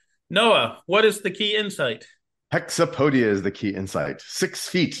Noah, what is the key insight? Hexapodia is the key insight. 6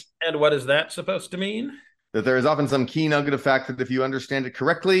 feet. And what is that supposed to mean? That there is often some key nugget of fact that if you understand it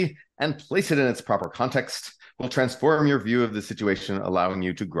correctly and place it in its proper context, will transform your view of the situation, allowing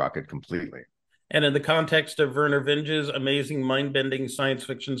you to grok it completely. And in the context of Werner Vinge's amazing mind-bending science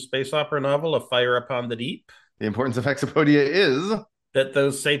fiction space opera novel, A Fire Upon the Deep, The importance of Hexapodia is that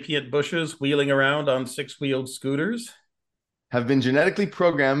those sapient bushes wheeling around on six-wheeled scooters. have been genetically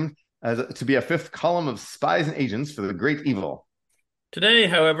programmed to be a fifth column of spies and agents for the great evil. Today,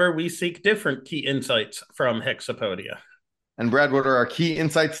 however, we seek different key insights from Hexapodia. And Brad, what are our key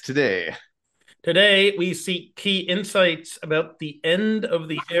insights today? Today, we seek key insights about the end of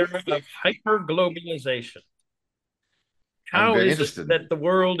the era of hyperglobalization. I'm How very is it interested. that the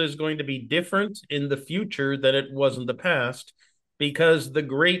world is going to be different in the future than it was in the past? Because the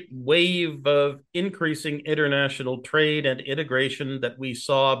great wave of increasing international trade and integration that we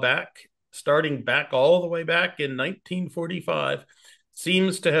saw starting back all the way back in 1945,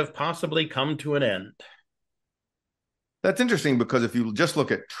 seems to have possibly come to an end. That's interesting because if you just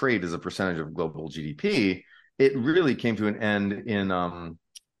look at trade as a percentage of global GDP, it really came to an end in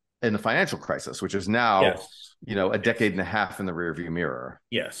the financial crisis, which is now, Yes, a yes, decade and a half in the rearview mirror.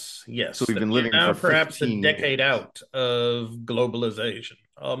 yes, So yes. we've That been we are living now for perhaps a 15 decade years. out of globalization.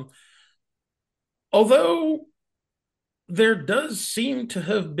 Although there does seem to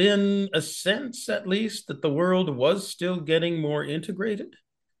have been a sense, at least, that the world was still getting more integrated.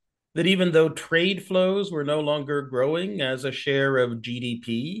 That even though trade flows were no longer growing as a share of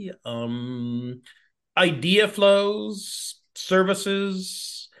GDP, idea flows,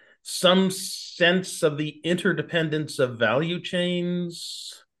 services, some sense of the interdependence of value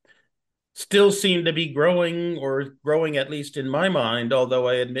chains still seem to be growing, or growing at least in my mind, although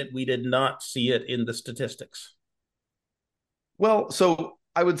I admit we did not see it in the statistics. Well, so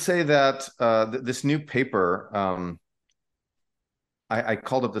I would say that this new paper, I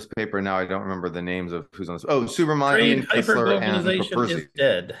called up this paper. Now I don't remember the names of who's on this. Oh, Trade Subramanian, Kessler, and hyperglobalization is Paperzi.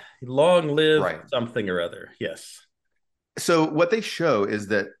 dead. Long live Right. something or other. Yes. So what they show is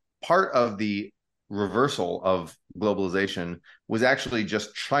that part of the reversal of globalization was actually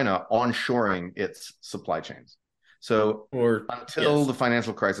just China onshoring its supply chains. So Or, until yes. the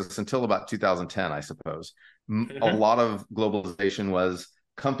financial crisis, until about 2010, I suppose, a Mm-hmm. lot of globalization was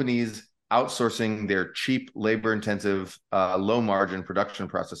companies outsourcing their cheap, labor-intensive, low-margin production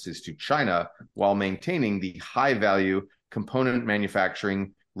processes to China while maintaining the high-value component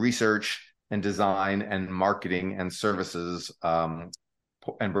manufacturing, research, and design and marketing and services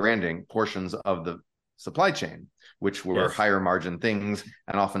and branding portions of the supply chain, which were Yes. higher margin things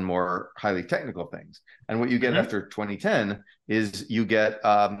and often more highly technical things. And what you get Mm-hmm. after 2010 is you get,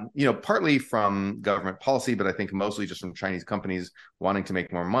 partly from government policy, but I think mostly just from Chinese companies wanting to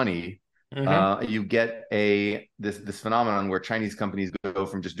make more money. Mm-hmm. You get this phenomenon where Chinese companies go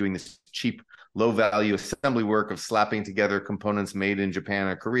from just doing this cheap, low value assembly work of slapping together components made in Japan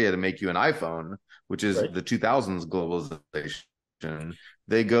or Korea to make you an iPhone, which is Right. the 2000s globalization.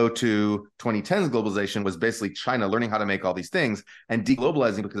 They go to 2010's globalization was basically China learning how to make all these things and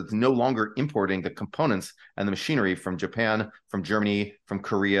deglobalizing because it's no longer importing the components and the machinery from Japan, from Germany, from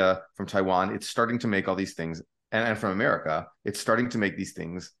Korea, from Taiwan. It's starting to make all these things, and from America. It's starting to make these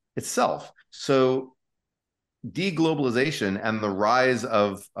things itself. So deglobalization and the rise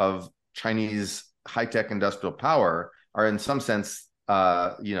of Chinese high tech industrial power are in some sense,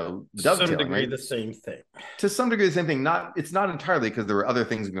 To some dovetailing, degree, right? the same thing. To some degree the same thing. Not It's not entirely because there were other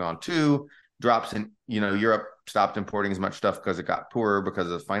things going on too. Drops in Europe stopped importing as much stuff because it got poorer because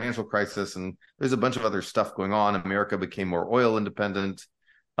of the financial crisis, and there's a bunch of other stuff going on. America became more oil independent,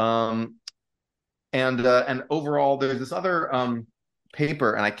 um, and overall there's this other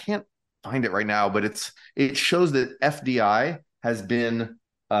paper, and I can't find it right now, but it shows that FDI has been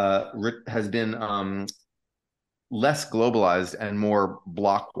less globalized and more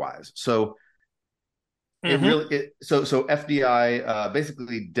blockwise. So it Mm-hmm. really so FDI,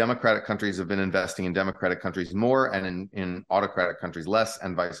 basically democratic countries have been investing in democratic countries more and in autocratic countries less,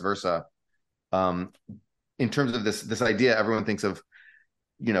 and vice versa. Um, in terms of this idea, everyone thinks of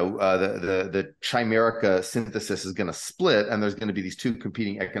the chimerica synthesis is going to split, and there's going to be these two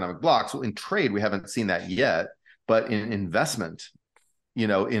competing economic blocks. Well, in trade, we haven't seen that yet, but in investment,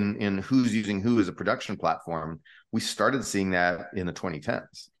 in who's using who as a production platform, we started seeing that in the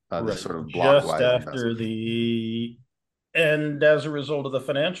 2010s. This Right. sort of Just blockwise after investment. the and as a result of the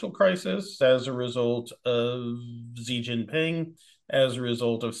financial crisis, as a result of Xi Jinping, as a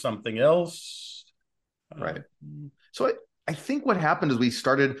result of something else. Right. Um, So I think what happened is we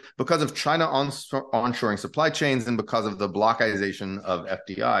started because of China onshoring supply chains and because of the blockization of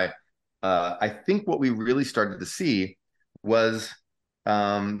FDI. I think what we really started to see was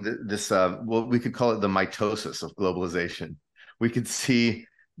this. Well, we could call it the mitosis of globalization. We could see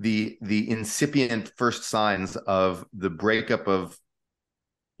the incipient first signs of the breakup of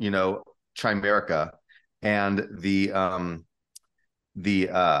Chimerica and the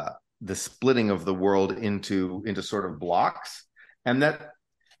the splitting of the world into sort of blocks, and that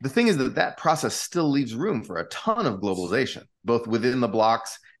the thing is that process still leaves room for a ton of globalization, both within the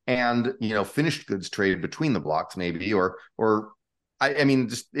blocks and finished goods trade between the blocks, maybe, or I mean,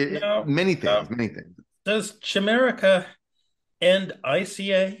 just Now, many uh, things, many things. does Chimerica end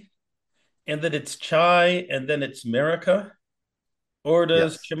ICA and then it's Chi and then it's Merica? Or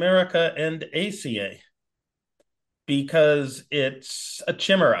does Yes, Chimerica end ACA because it's a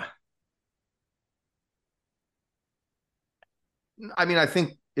chimera? I mean, I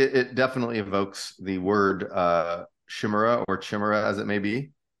think it definitely evokes the word chimera or chimera as it may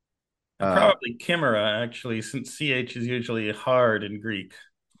be. Uh, Probably chimera, actually, since CH is usually hard in Greek.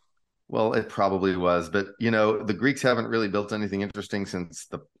 Well, it probably was, but the Greeks haven't really built anything interesting since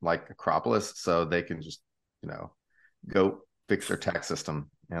the Acropolis, so they can just, you know, go fix their tax system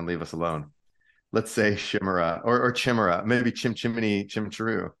and leave us alone. Let's say Chimera or Chimera, maybe Chim Chimney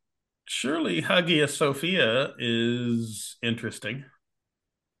Chimcharu. Surely Hagia Sophia is interesting.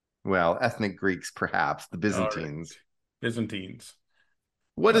 Well, ethnic Greeks, perhaps the All right, Byzantines. Byzantines.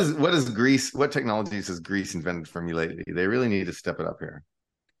 What Uh, is what is Greece? What technologies has Greece invented for me lately? They really need to step it up here.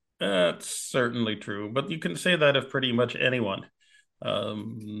 that's certainly true, but you can say that of pretty much anyone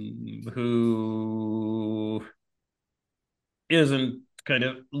who isn't kind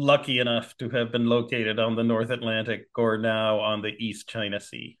of lucky enough to have been located on the North Atlantic or now on the East China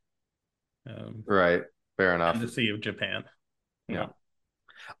Sea um, Right. Fair and the enough. Sea of Japan. Yeah. Yeah.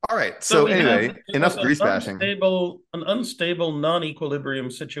 All right. So So we have anyway, enough Greece bashing. an unstable non-equilibrium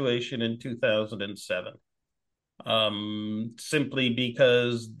situation in 2007, simply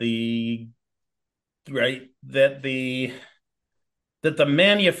because the right that the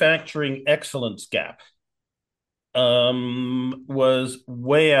manufacturing excellence gap was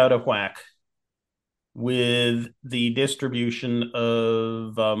way out of whack with the distribution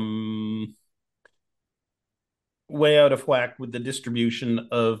of way out of whack with the distribution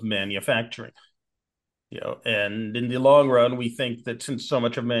of manufacturing. And in the long run, we think that since so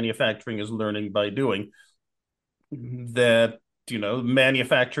much of manufacturing is learning by doing, that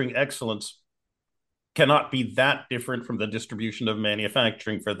manufacturing excellence cannot be that different from the distribution of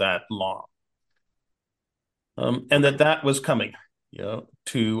manufacturing for that long, and Okay. that was coming,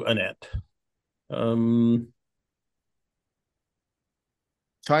 to an end. Um,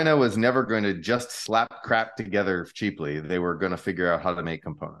 China was never going to just slap crap together cheaply. They were going to figure out how to make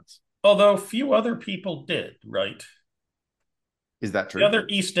components. Although few other people did, right? Is that The true? other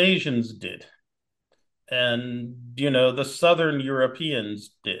East Asians did, and the Southern Europeans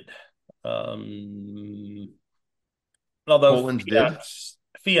did. Um, Although Poland did.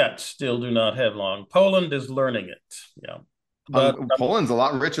 fiat still do not have long. Poland is learning it. Yeah, but Poland's a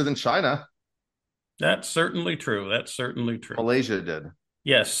lot richer than China. that's certainly true. That's certainly true. Malaysia did.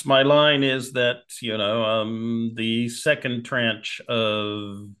 Yes, my line is that the second tranche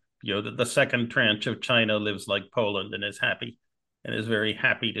of the second tranche of China lives like Poland and is happy and is very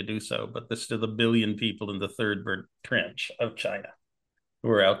happy to do so. But there's still a billion people in the third tranche of China who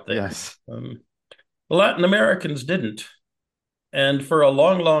are out there. Yes. Um, Latin Americans didn't. And for a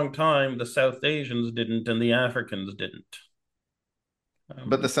long, long time, the South Asians didn't and the Africans didn't.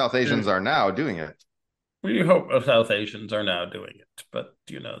 But the Um, South Asians are now doing it. we hope South Asians are now doing it. But,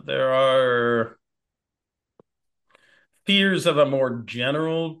 there are fears of a more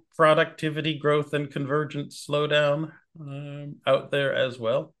general productivity growth and convergence slowdown out there as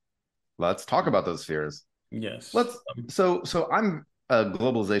well. Let's talk about those fears. Yes. Let's so I'm a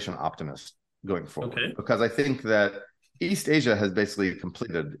globalization optimist going forward Okay. because I think that East Asia has basically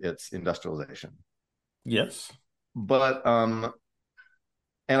completed its industrialization. Yes. But and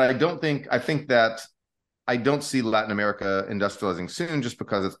I think that I don't see Latin America industrializing soon just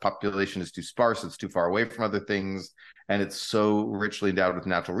because its population is too sparse, it's too far away from other things, and it's so richly endowed with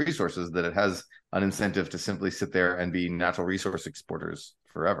natural resources that it has an incentive to simply sit there and be natural resource exporters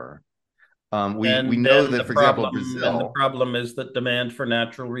forever. We And know then that, for example, the Brazil, problem is that demand for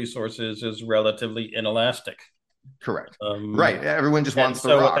natural resources is relatively inelastic. correct, Um, right? Everyone just And wants the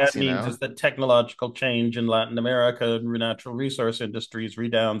so what rocks, that you means know. is that technological change in Latin America and natural resource industries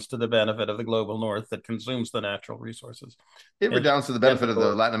redounds to the benefit of the global north that consumes the natural resources. It And redounds to the benefit of the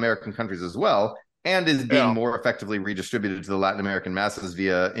therefore, Latin American countries as well. and is being Yeah. more effectively redistributed to the Latin American masses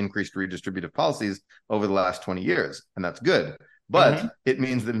via increased redistributive policies over the last 20 years. And that's good. But Mm-hmm. it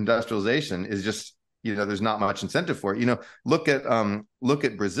means that industrialization is just, there's not much incentive for it. Look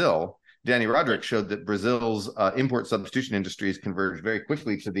at Brazil. Danny Roderick showed that Brazil's import substitution industries converged very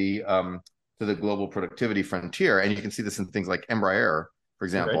quickly to the global productivity frontier. And you can see this in things like Embraer, for Right.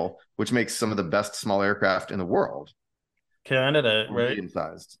 example, which makes some of the best small aircraft in the world, Canada, or right? medium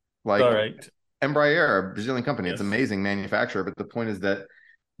sized. All Like right. Embraer, a Brazilian company, it's an Yes. amazing manufacturer. But the point is that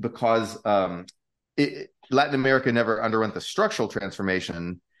because Latin America never underwent the structural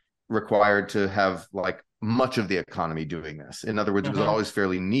transformation required to have like much of the economy doing this. In other words, it was Mm-hmm. always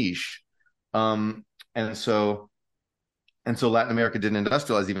fairly niche. Um, and so Latin America didn't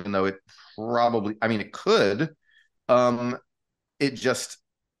industrialize, even though it probably, I mean, it could. Um, it just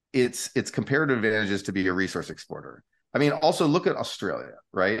its comparative advantages to be a resource exporter. I mean, also look at Australia,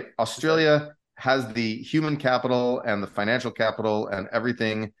 right? Right. Australia has the human capital and the financial capital and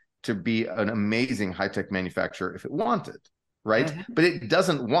everything to be an amazing high-tech manufacturer if it wanted, right? Mm-hmm. But it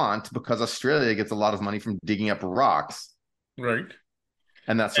doesn't want, because Australia gets a lot of money from digging up rocks, Right.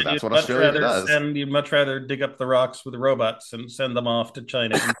 and that's And what Australia does. you'd much rather dig up the rocks with robots and send them off to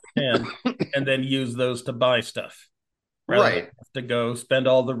China and Japan, and then use those to buy stuff, rather than Right. have to go spend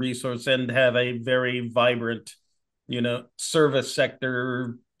all the resource and have a very vibrant, service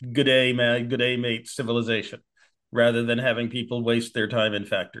sector, good day, mate civilization, rather than having people waste their time in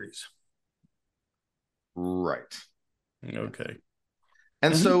factories. Right. Yeah. Okay.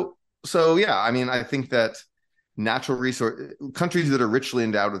 And Mm-hmm. so yeah, I mean, I think that natural resource countries that are richly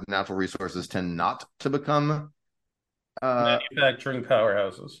endowed with natural resources tend not to become uh, Manufacturing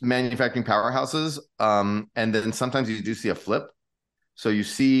powerhouses. manufacturing powerhouses. And then sometimes you do see a flip. So you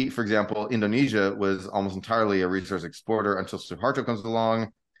see, for example, Indonesia was almost entirely a resource exporter until Suharto comes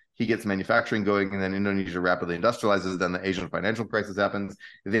along. He gets manufacturing going, and then Indonesia rapidly industrializes. Then the Asian financial crisis happens.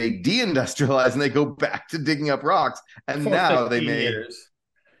 They deindustrialize and they go back to digging up rocks. And For now they 15 may, years.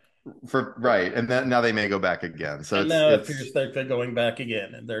 for right, and then now they may go back again. So And it's now it it's appears that they're going back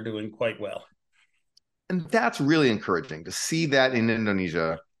again, and they're doing quite well. and that's really encouraging to see that in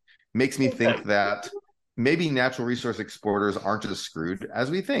Indonesia. Makes me think Okay. that maybe natural resource exporters aren't as screwed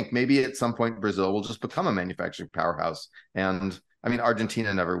as we think. Maybe at some point Brazil will just become a manufacturing powerhouse. And I mean,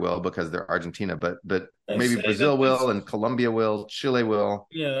 Argentina never will because they're Argentina, but I maybe say that Brazil this, will, and Colombia will, Chile will.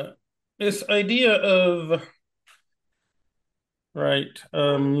 yeah, this idea of, right,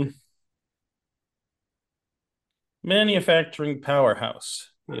 manufacturing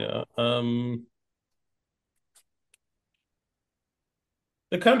powerhouse. Yeah.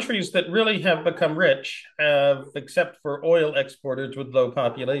 The countries that really have become rich have, except for oil exporters with low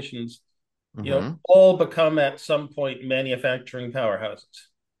populations, Mm-hmm. all become at some point manufacturing powerhouses,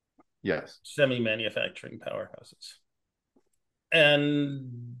 Yes. semi-manufacturing powerhouses.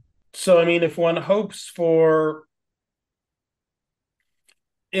 And so, I mean, if one hopes for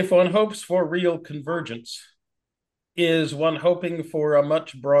real convergence, is one hoping for a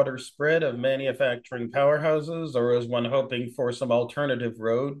much broader spread of manufacturing powerhouses, or is one hoping for some alternative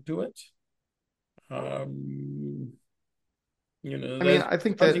road to it? Um, I mean, as I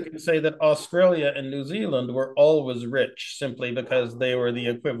think as you that, can say that Australia and New Zealand were always rich simply because they were the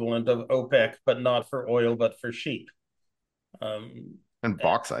equivalent of OPEC, but not for oil, but for sheep. Um, and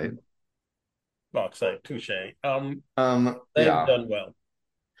bauxite. and bauxite, touche. They've Yeah, done well,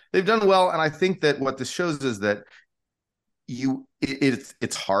 they've done well, and I think that what this shows is that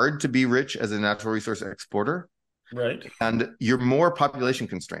it's hard to be rich as a natural resource exporter, right? and you're more population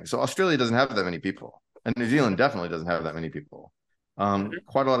constrained. So Australia doesn't have that many people, and New Zealand definitely doesn't have that many people. Mhm.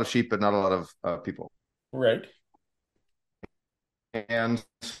 Quite a lot of sheep, but not a lot of people. Right. And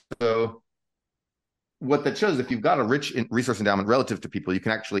so what that shows, if you've got a rich resource endowment relative to people, you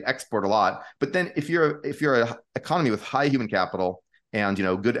can actually export a lot. But then if you're an economy with high human capital and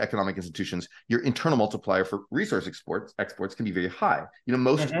good economic institutions, your internal multiplier for resource exports can be very high.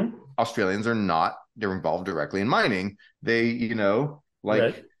 Most Mm-hmm. Australians are not, they're involved directly in mining. They, like,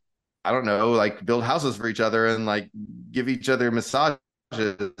 Right. I don't know, like build houses for each other and like give each other massages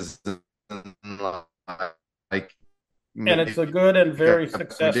and like And it's make a good and very up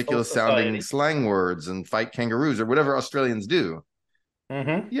successful ridiculous sounding society. slang words and fight kangaroos or whatever Australians do.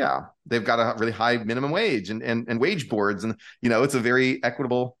 Mm-hmm. Yeah, they've got a really high minimum wage and wage boards, and it's a very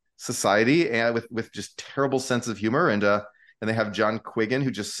equitable society and with just terrible sense of humor, and they have John Quiggin,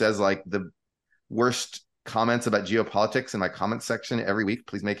 who just says like the worst comments about geopolitics in my comment section every week.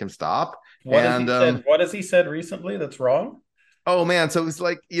 Please make him stop. And What has he said recently that's wrong? Oh man, so it's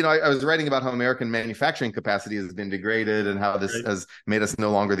like, I was writing about how American manufacturing capacity has been degraded and how this Right. has made us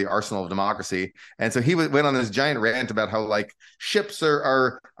no longer the arsenal of democracy. And so he went on this giant rant about how like ships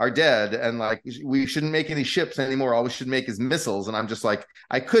are dead and like we shouldn't make any ships anymore. All we should make is missiles. And I'm just like,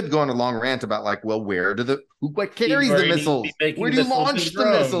 I could go on a long rant about like, well, what carries Where the you need to be missiles? Where making do you missiles and launch the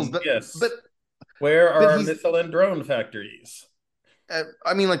missiles? drones. But Yes. Where but are he's missile and drone factories?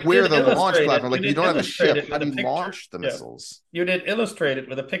 I mean, like, You where are did the launch illustrate it. platform? You Like, if you did don't have a illustrate ship, it how with do a you picture. launch the Yeah. missiles? You did illustrate it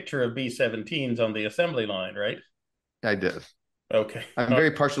with a picture of B-17s on the assembly line, right? I did. Okay. I'm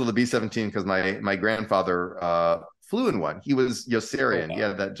very partial to the B-17 because my grandfather flew in one. He was Oh, Yossarian. He wow.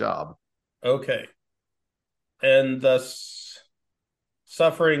 had that job. Okay. And thus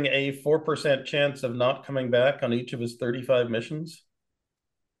suffering a 4% chance of not coming back on each of his 35 missions.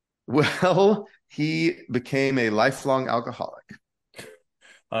 Well, he became a lifelong alcoholic,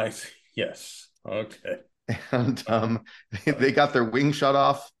 I see. Yes. Okay. and they got their wing shot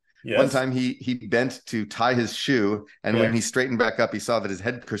off. One Yes. time he bent to tie his shoe, and when he Yes. straightened back up, he saw that his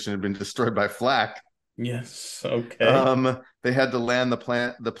head cushion had been destroyed by flak. Yes. Okay. They had to land the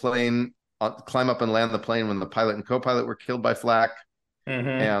plane, climb up and land the plane when the pilot and co-pilot were killed by flak.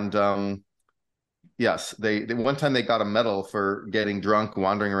 Mm-hmm. And yes, they one time they got a medal for getting drunk,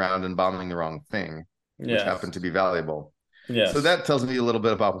 wandering around, and bombing the wrong thing, which happened to Yes. be valuable. So Yes. that tells me a little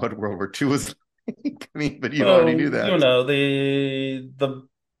bit about what World War II was like. I mean, but you already Well, knew you that. know,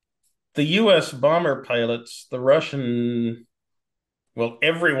 the US bomber pilots, the Russian, well,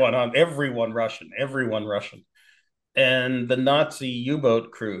 everyone Russian. And the Nazi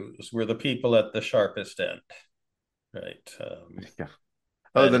U-boat crews were the people at the sharpest end, right? Yeah.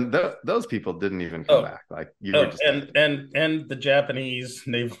 Oh, That then those people didn't even come oh back. Like you were oh, just and dead. the Japanese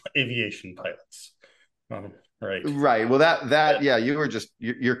naval aviation pilots, right? Right. Well, that Yeah. yeah, you were just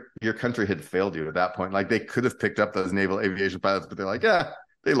your country had failed you at that point. Like they could have picked up those naval aviation pilots, but they're like, yeah,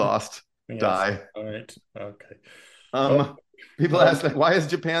 they lost. Yes. Die. All right. Okay. Well, Um, People um, ask like, why is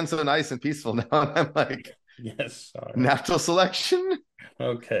Japan so nice and peaceful now? And I'm like, yes. All right. natural selection.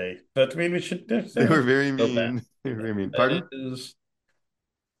 Okay. But I mean, we should They were very go back. mean. They were very mean. That Pardon? is,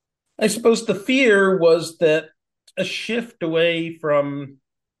 I suppose the fear was that a shift away from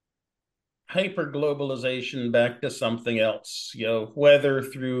hyperglobalization back to something else, whether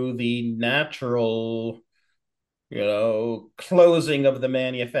through the natural, closing of the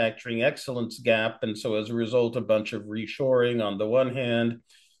manufacturing excellence gap. And so as a result, a bunch of reshoring on the one hand,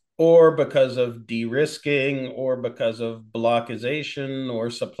 or because of de-risking, or because of blockization, or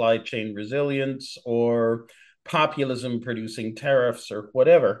supply chain resilience, or populism producing tariffs, or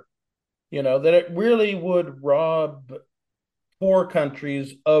whatever, that it really would rob poor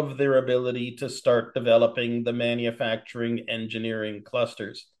countries of their ability to start developing the manufacturing engineering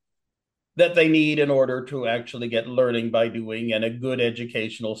clusters that they need in order to actually get learning by doing and a good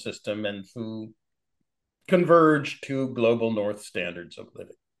educational system and to converge to global north standards of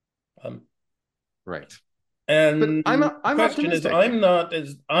living. Um, Right. But and the I'm question is,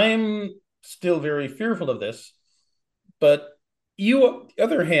 optimistic. I'm still very fearful of this, but you, on the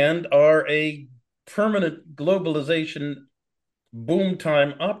other hand, are a permanent globalization boom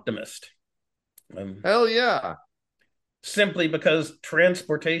time optimist. Um, Hell yeah. Simply because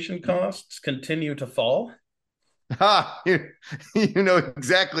transportation costs continue to fall. Ha! You know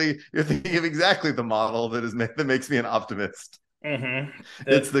exactly. You're thinking of exactly the model that makes me an optimist. That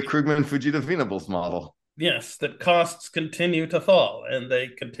It's the Krugman Fujita Venables model. yes, that costs continue to fall, and they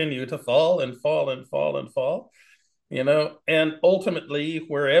continue to fall and fall and fall and fall. And ultimately,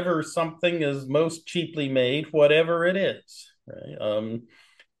 wherever something is most cheaply made, whatever it is, right?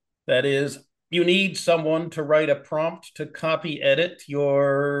 That is, you need someone to write a prompt to copy edit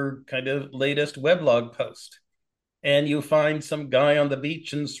your kind of latest weblog post, and you find some guy on the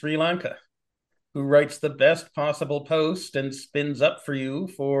beach in Sri Lanka who writes the best possible post and spins up for you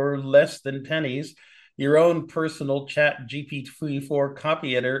for less than pennies your own personal chat GPT-4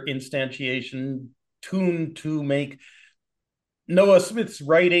 copy editor instantiation tuned to make Noah Smith's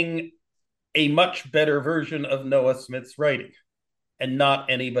writing a much better version of Noah Smith's writing and not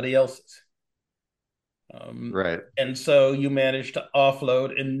anybody else's. Right. And so you manage to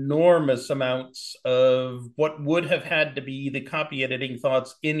offload enormous amounts of what would have had to be the copy editing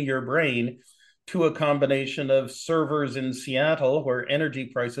thoughts in your brain to a combination of servers in Seattle, where energy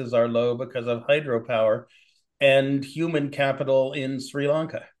prices are low because of hydropower, and human capital in Sri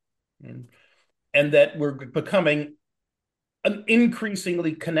Lanka. And that we're becoming an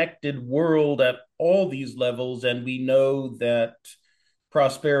increasingly connected world at all these levels. And we know that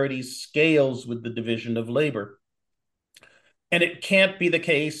prosperity scales with the division of labor. And it can't be the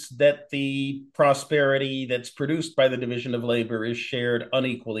case that the prosperity that's produced by the division of labor is shared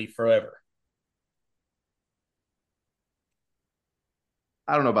unequally forever.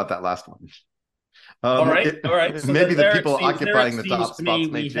 I don't know about that last one. All right, all right. So Maybe then the people it occupying the seems top to me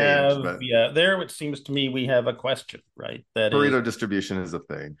spots may we change, have, but yeah, there it seems to me we have a question, right? That is, Pareto distribution is a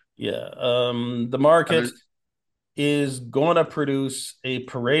thing. yeah, the And market there's is going to produce a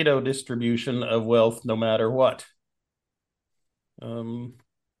Pareto distribution of wealth no matter what. Um,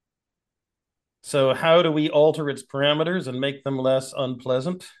 so how do we alter its parameters and make them less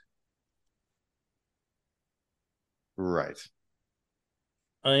unpleasant? right.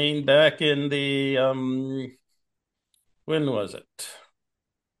 I mean, back in the when was it?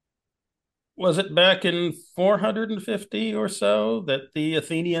 Was it back in 450 or so that the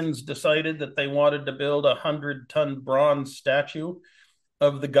Athenians decided that they wanted to build a 100-ton bronze statue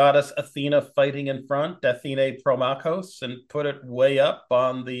of the goddess Athena fighting in front, Athene Promachos, and put it way up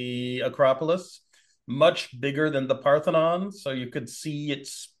on the Acropolis, much bigger than the Parthenon, so you could see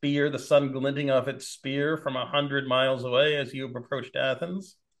its spear, the sun glinting off its spear from 100 miles away as you approached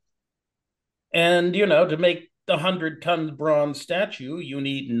Athens. And, to make the 100-ton bronze statue, you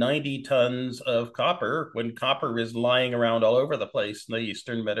need 90 tons of copper when copper is lying around all over the place in the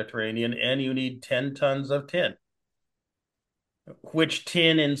Eastern Mediterranean, and you need 10 tons of tin, which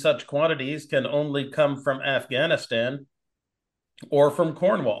tin in such quantities can only come from Afghanistan or from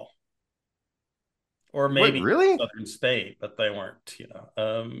Cornwall or Wait, maybe really? southern Spain, but they weren't. Yeah,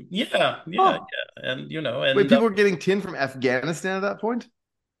 yeah, Oh, yeah. And, wait, people were getting tin from Afghanistan at that point?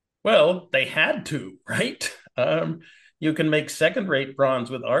 well, they had to, right? You can make second-rate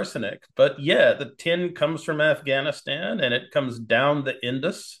bronze with arsenic, but yeah, the tin comes from Afghanistan and it comes down the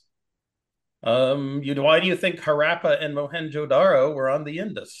Indus. Why do you think Harappa and Mohenjo-daro were on the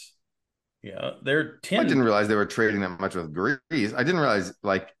Indus? Yeah, they're I tin. didn't realize they were trading that much with Greece. I didn't realize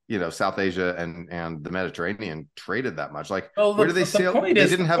South Asia and the Mediterranean traded that much. Like, Well, where do they the sail? point They is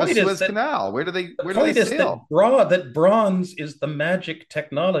didn't the have a point is Suez that Canal. the Where do they point is sail? that bronze is the magic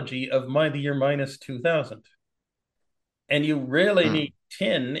technology of the year minus 2000. And you really Hmm. need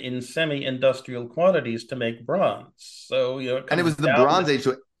tin in semi-industrial quantities to make bronze. So, it And it comes was the down Bronze Age,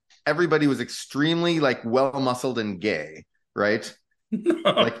 so everybody was extremely like well muscled and gay, right?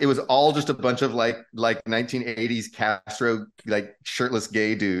 no, Like it was all just a bunch of like 1980s Castro like shirtless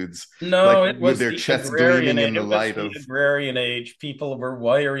gay dudes, like no, with their chests gleaming in the it was light the of agrarian age. People were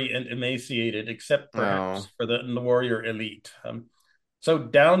wiry and emaciated, except oh. perhaps for the warrior elite. So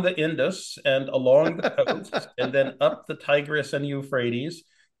down the Indus and along the coast, and then up the Tigris and Euphrates.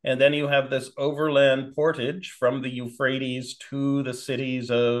 And then you have this overland portage from the Euphrates to the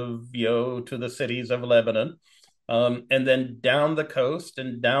cities of Lebanon. And then down the coast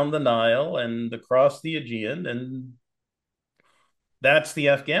and down the Nile and across the Aegean. And that's the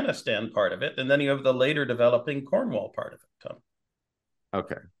Afghanistan part of it. And then you have the later developing Cornwall part of it.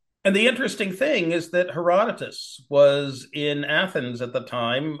 Okay. And the interesting thing is that Herodotus was in Athens at the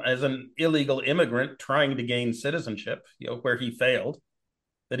time as an illegal immigrant trying to gain citizenship, where he failed,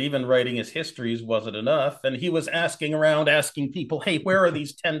 that even writing his histories wasn't enough. And he was asking around, asking people, hey, where are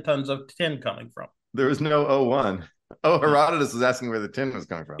these 10 tons of tin coming from? There was no O1. Oh, Herodotus was asking where the tin was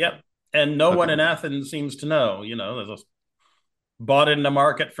coming from. Yep. And no one Okay. in Athens seems to know. There's a bought in the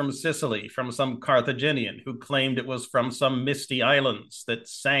market from Sicily from some Carthaginian who claimed it was from some misty islands that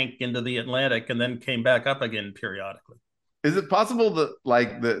sank into the Atlantic and then came back up again periodically. Is it possible that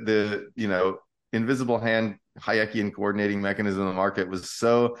like the invisible hand Hayekian coordinating mechanism in the market was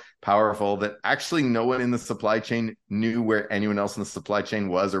so powerful that actually no one in the supply chain knew where anyone else in the supply chain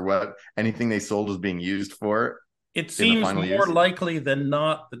was or what anything they sold was being used for It in the seems final more use? likely than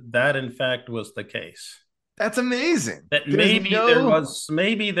not that in fact was the case. That's amazing. That There's no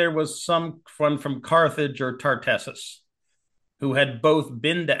maybe there was someone from Carthage or Tartessus who had both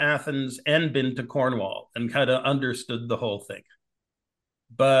been to Athens and been to Cornwall and kind of understood the whole thing.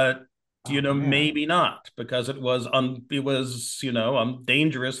 But oh man. maybe not, because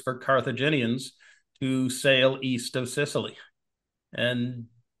dangerous for Carthaginians to sail east of Sicily, and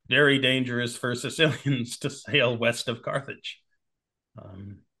very dangerous for Sicilians to sail west of Carthage.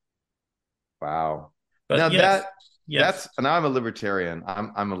 Um, Wow. but Now yes, yes. that's now I'm a libertarian.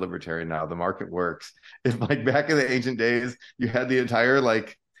 I'm a libertarian now. The market works. If like back in the ancient days, you had the entire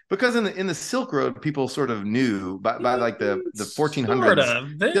like because in the Silk Road, people sort of knew by like the Sort 1400s of,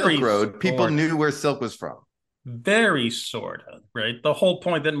 Silk Road, people knew where silk was from. very sort of, right? The whole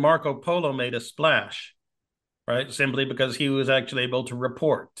point that Marco Polo made a splash, right? Simply because he was actually able to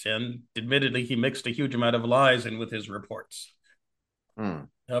report. And admittedly, he mixed a huge amount of lies in with his reports. Hmm.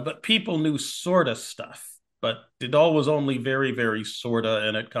 But people knew sort of stuff. but it all was only very, very sorta,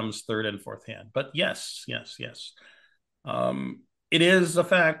 and it comes third and fourth hand. But yes, yes, yes. It is a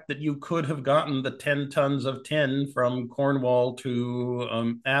fact that you could have gotten the 10 tons of tin from Cornwall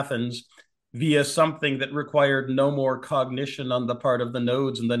to Athens via something that required no more cognition on the part of the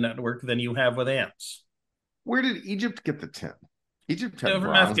nodes in the network than you have with ants. Where did Egypt get the tin? Egypt had From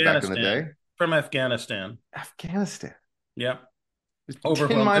bronze back in the Afghanistan. day. From Afghanistan. Afghanistan. Yeah. There's tin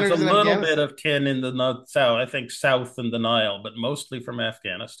Overwhelmed. There's a miners in little bit Afghanistan. of tin in the north, south, I think south in the Nile, but mostly from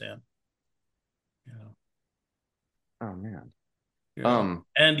Afghanistan. Yeah. Oh man. Yeah. Um.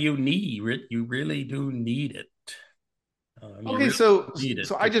 And you need it. You really do need it. You Okay. really So need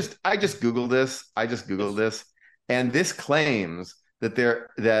so it I to. just I just googled this. I just googled Yes. this, and this claims that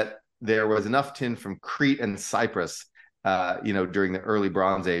there was enough tin from Crete and Cyprus, during the early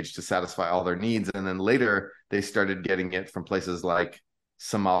Bronze Age to satisfy all their needs, and then later they started getting it from places like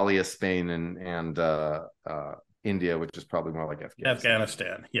Somalia, Spain, and India, which is probably more like Afghanistan.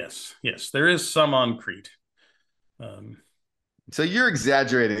 Afghanistan. Yes. Yes. There is some on Crete. Um, So you're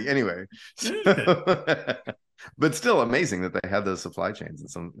exaggerating anyway. So, but still amazing that they had those supply chains in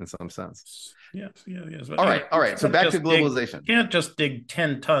some sense. yes. Yeah. Yes. But All you know, right, all right. So back to globalization. can't just dig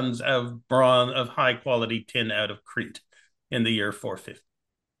 10 tons of bronze of high quality tin out of Crete in the year 450.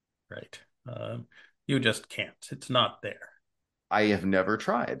 Right. You just can't. It's not there. I have never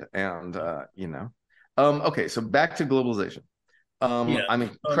tried, and. Okay, so back to globalization. Yeah. I'm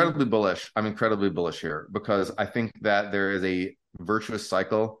incredibly bullish. I'm incredibly bullish here because I think that there is a virtuous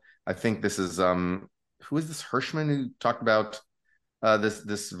cycle. I think this is who is this Hirschman who talked about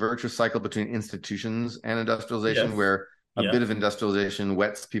this virtuous cycle between institutions and industrialization, Yes. where a Yeah. bit of industrialization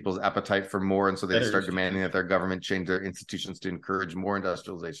whets people's appetite for more, and so they Better start demanding that institution. their government change their institutions to encourage more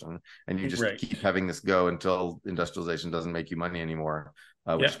industrialization, and you just Right. keep having this go until industrialization doesn't make you money anymore,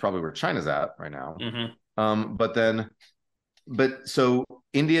 which Yeah. is probably where China's at right now. Mm-hmm. But so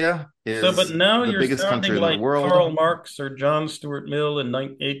India So, but is now the you're biggest country sounding in the like world. Karl Marx or John Stuart Mill in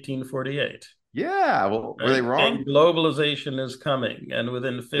 1848. Yeah, well, were they Right? wrong? And globalization is coming, and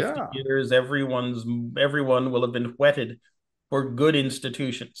within 50 Yeah. years, everyone will have been whetted for good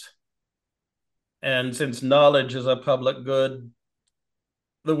institutions. And since knowledge is a public good,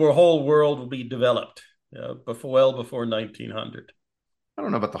 the whole world will be developed well before 1900. I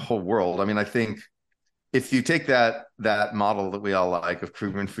don't know about the whole world. I mean, I think if you take that model that we all like of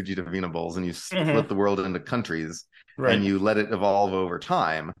Krugman Fujita bowls and you split Mm-hmm. the world into countries and Right. you let it evolve over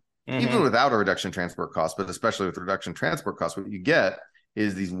time, even Mm-hmm. without a reduction in transport costs, but especially with reduction in transport costs, what you get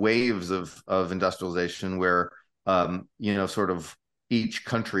is these waves of industrialization where sort of each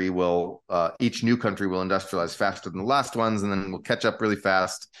new country will industrialize faster than the last ones, and then we'll catch up really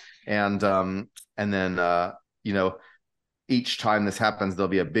fast, and then you know each time this happens, there'll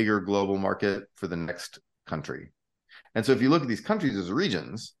be a bigger global market for the next country. And so if you look at these countries as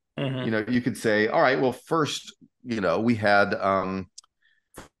regions, Mm-hmm. you could say, all right, well, first, we had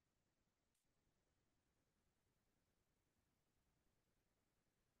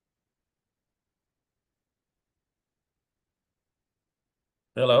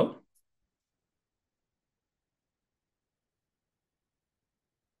Hello.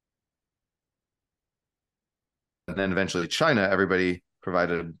 and then eventually China, everybody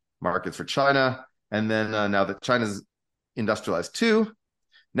provided markets for China. And then now that China's industrialized too,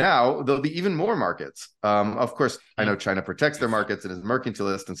 now there'll be even more markets. Of course, I know China protects their markets and is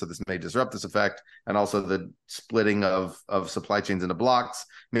mercantilist, and so this may disrupt this effect. And also the splitting of supply chains into blocks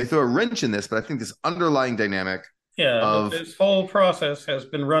may throw a wrench in this, but I think this underlying dynamic Yeah, but of this whole process has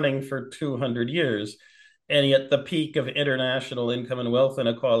been running for 200 years, and yet the peak of international income and wealth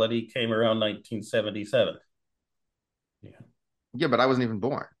inequality came around 1977. Yeah. yeah, but I wasn't even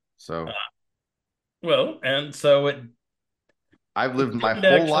born. Uh, So well, and so it I've lived my didn't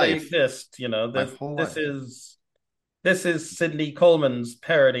whole actually life, exist. my This whole this life. is Sidney Coleman's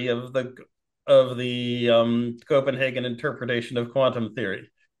parody of the Copenhagen interpretation of quantum theory,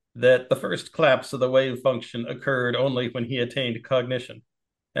 that the first collapse of the wave function occurred only when he attained cognition,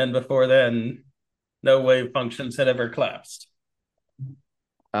 and before then, no wave functions had ever collapsed.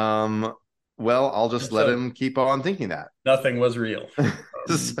 Um, well, I'll just let So him keep on thinking that. nothing was real.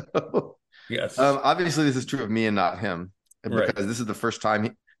 So, Yes, obviously, this is true of me and not him, right. because this is the first time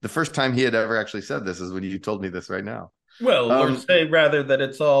he had ever actually said this is when you told me this right now. Well, or Um, say rather that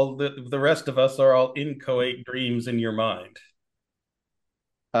it's all the rest of us are all inchoate dreams in your mind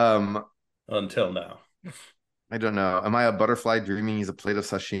um, until now. I don't know. Am I a butterfly dreaming he's a plate of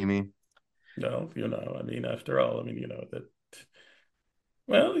sashimi? No, I mean, after all, I mean, that.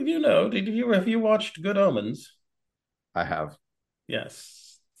 Well, did you have you watched Good Omens? I have.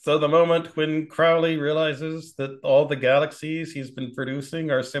 Yes. So the moment when Crowley realizes that all the galaxies he's been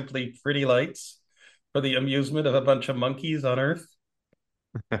producing are simply pretty lights for the amusement of a bunch of monkeys on Earth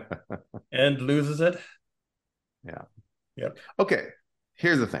and loses it. Yeah. Yep. Okay.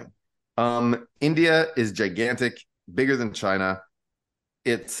 Here's the thing. India is gigantic, bigger than China.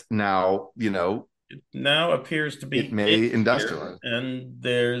 It's now, It now appears to it be may it here, industrialize. and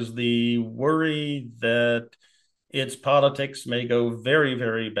there's the worry that its politics may go very,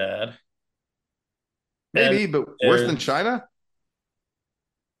 very bad. And Maybe, but worse than there's, China?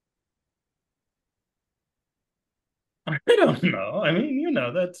 I don't know. I mean,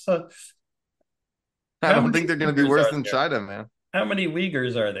 that's I how don't many think they're going to be Uyghurs worse are than there? China, man. How many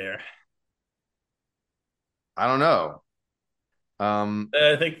Uyghurs are there? I don't know. Um,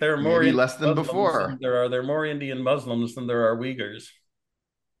 I think there are more Maybe Indian less than Muslims than before. there are. There are more Indian Muslims than there are Uyghurs.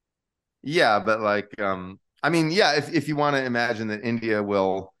 Yeah, but like, I mean, yeah, if you want to imagine that India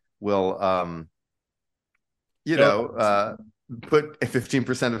will you Go know, nuts. put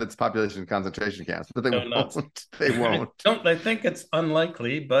 15% of its population in concentration camps, but they Go nuts. won't. They won't. I think it's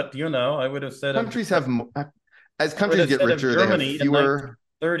unlikely, but I would have said of Countries have, as I would countries have get said of richer, they have Germany in fewer.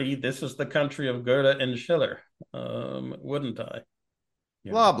 1930, this is the country of Goethe and Schiller. Wouldn't I?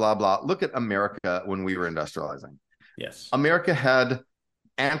 You know. Blah blah blah. Look at America when we were industrializing. Yes, America had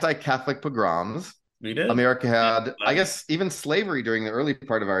anti-Catholic pogroms. we did. America And had, I guess, even slavery during the early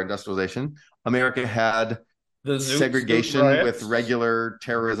part of our industrialization. America had the Zoot Suit segregation with riots, regular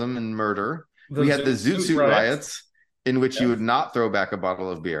terrorism and murder. the We had the Zoot Zoot Suit Suit riots. riots, in which you would Yes, not throw back a bottle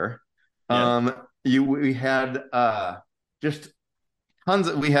of beer. yes. We had just tons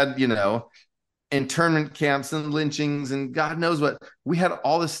of, we had, internment camps and lynchings and God knows what. We had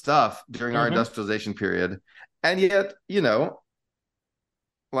all this stuff during our Mm-hmm. industrialization period. And yet,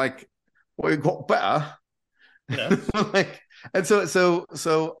 like, we got better. Yes. Like, and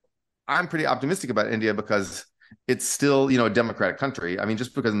so I'm pretty optimistic about India because it's still, a democratic country. I mean,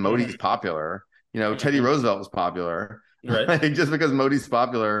 just because Modi's Mm-hmm. popular, Teddy Mm-hmm. Roosevelt was popular. Right. I think just because Modi's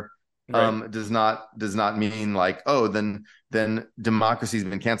popular Right. does not mean like, oh, then democracy's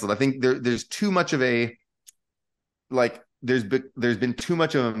been canceled. I think there's too much of a, like, there's been too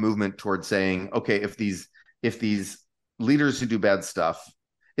much of a movement towards saying, okay, if these leaders who do bad stuff,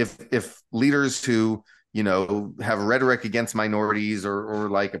 if leaders who, have rhetoric against minorities or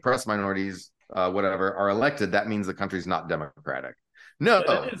like oppress minorities, whatever, are elected, that means the country's not democratic. But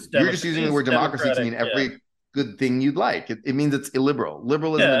No, you're just It using the is word democracy to democratic. mean Yeah. every good thing you'd like. It means it's illiberal.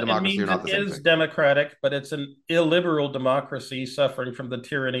 Liberalism and Yeah, it democracy are means not it the same is thing. democratic, but it's an illiberal democracy suffering from the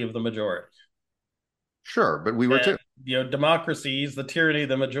tyranny of the majority. Sure, but we were And too. democracies, the tyranny of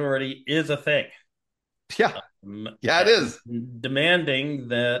the majority is a thing. Yeah, yeah, it And is. demanding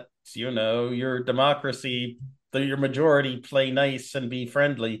that your democracy, your majority play nice and be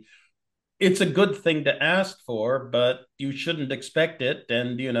friendly. It's a good thing to ask for, but you shouldn't expect it.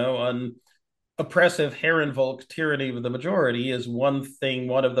 And an oppressive Herrenvolk tyranny of the majority is one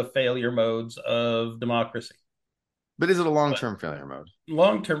of the failure modes of democracy. But is it a But long-term failure mode?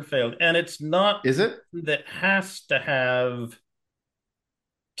 long-term failure, and it's not Is it? that has to have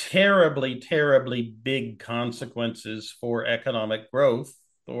terribly, terribly big consequences for economic growth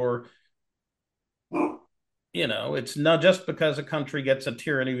or it's not just because a country gets a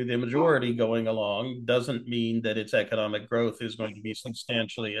tyranny with the majority going along doesn't mean that its economic growth is going to be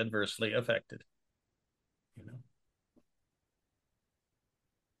substantially adversely affected. You know.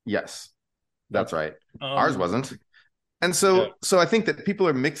 Yes, that's Okay. right. Ours Um. wasn't. And Yeah. so I think that people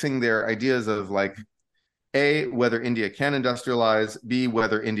are mixing their ideas of like, A, whether India can industrialize, B,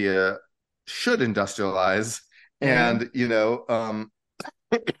 whether India should industrialize, Mm-hmm. and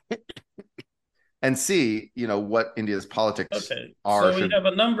and C, what India's politics Okay. are So we should. have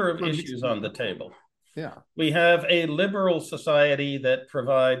a number of issues on the table. Yeah. We have a liberal society that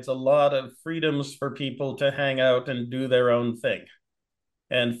provides a lot of freedoms for people to hang out and do their own thing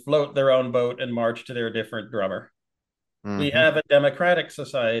and float their own boat and march to their different drummer. We Hmm. have a democratic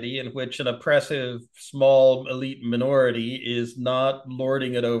society in which an oppressive small elite minority is not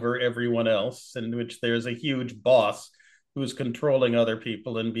lording it over everyone else, in which there's a huge boss who's controlling other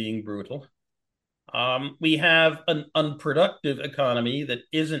people and being brutal. We have an unproductive economy that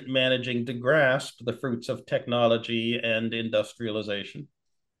isn't managing to grasp the fruits of technology and industrialization.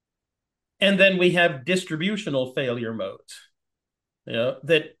 And then we have distributional failure modes,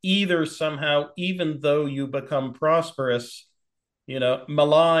 that either somehow, even though you become prosperous,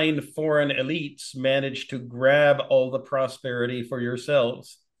 malign foreign elites manage to grab all the prosperity for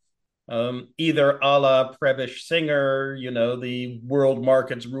yourselves. Either a la Prebish Singer, the world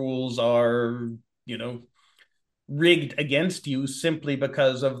markets rules are, you know, rigged against you simply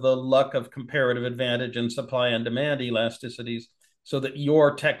because of the luck of comparative advantage and supply and demand elasticities, so that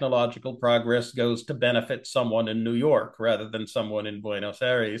your technological progress goes to benefit someone in New York rather than someone in Buenos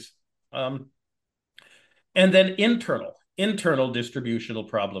Aires. Um, and then internal distributional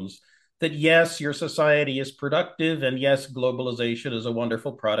problems, that yes, your society is productive, and yes, globalization is a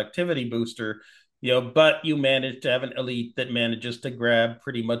wonderful productivity booster, but you manage to have an elite that manages to grab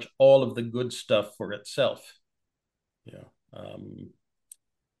pretty much all of the good stuff for itself. Yeah. Yeah.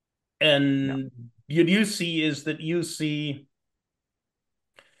 And you see is that you see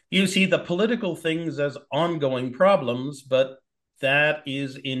the political things as ongoing problems, but that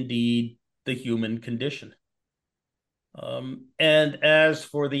is indeed the human condition. And as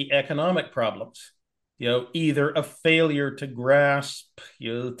for the economic problems, either a failure to grasp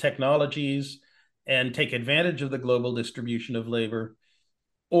technologies and take advantage of the global distribution of labor,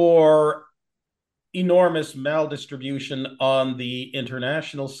 or enormous maldistribution on the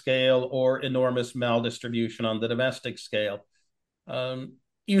international scale, or enormous maldistribution on the domestic scale.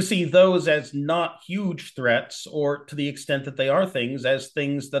 You see those as not huge threats, or to the extent that they are things, as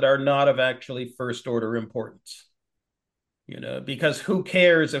things that are not of actually first order importance. Because who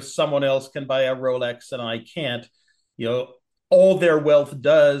cares if someone else can buy a Rolex and I can't? All their wealth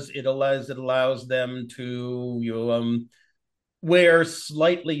does, it allows them to wear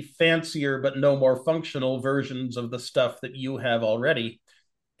slightly fancier but no more functional versions of the stuff that you have already.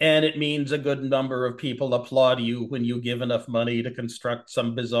 And it means a good number of people applaud you when you give enough money to construct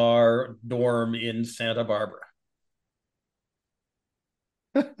some bizarre dorm in Santa Barbara.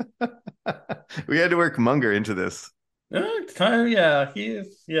 We had to work Munger into this. He did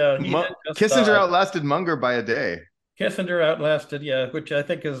just Kissinger die. outlasted Munger by a day. Kissinger outlasted, which I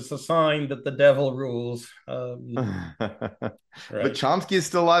think is a sign that the devil rules. But Right. Chomsky is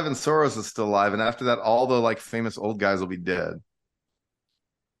still alive and Soros is still alive. And after that, all the like famous old guys will be dead.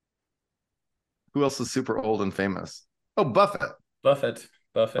 Who else is super old and famous? Oh, Buffett. Buffett,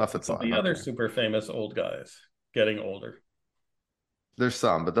 Buffett, Buffett's some of alive. the other Okay. super famous old guys getting older. There's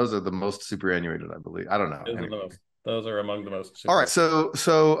some, but those are the most superannuated, I believe. I don't know. Those are Anyway. the most. Those are among the most All right.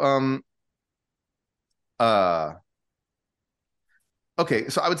 super. Uh okay.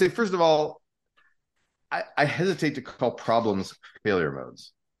 So I would say, first of all, I hesitate to call problems failure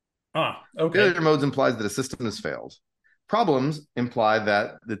modes. Okay. Failure modes implies that a system has failed. Problems imply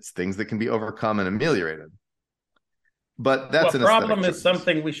that it's things that can be overcome and ameliorated. But Well, that's a an aesthetic problem is choice.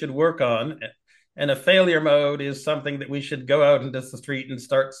 something we should work on, and a failure mode is something that we should go out into the street and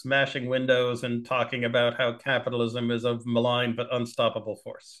start smashing windows and talking about how capitalism is a malign but unstoppable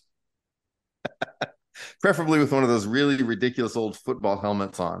force. Preferably with one of those really ridiculous old football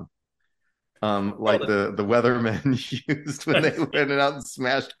helmets on. Well, Like the weathermen used when I they see. went out and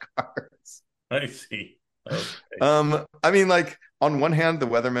smashed cars. I see. Okay. I mean, like on one hand, the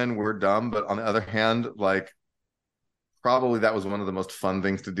weathermen were dumb, but on the other hand, like probably that was one of the most fun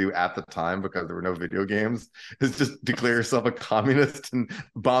things to do at the time because there were no video games. Is just declare yourself a communist and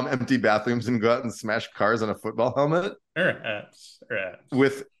bomb empty bathrooms and go out and smash cars on a football helmet Perhaps.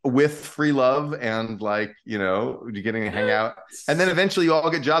 with free love and like you're getting to hang out, and then eventually you all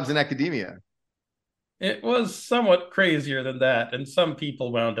get jobs in academia. It was somewhat crazier than that, and some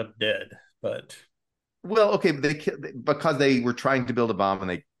people wound up dead. But Well, okay, but because they were trying to build a bomb and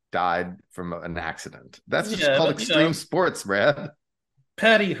they died from an accident. That's just yeah, called but extreme sports, Brad.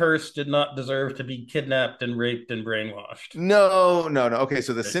 Patty Hearst did not deserve to be kidnapped and raped and brainwashed. No, no, no. Okay,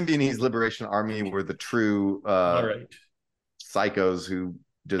 so the Right. Symbionese Liberation Army were the true All right. psychos who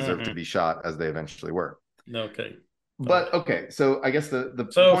deserve to Mm-hmm. be shot, as they eventually were. Okay. But Okay. okay, so I guess the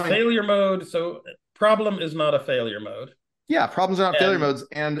So point, failure mode. So problem is not a failure mode, yeah, problems are not failure and modes,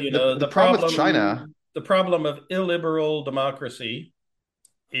 and you the know the problem with China, the problem of illiberal democracy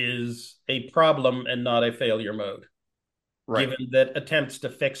is a problem and not a failure mode, right? given that attempts to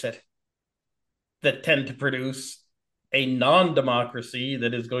fix it that tend to produce a non-democracy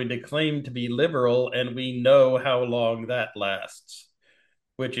that is going to claim to be liberal, and we know how long that lasts,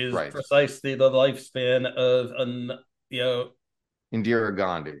 which is Right. precisely the lifespan of an you know Indira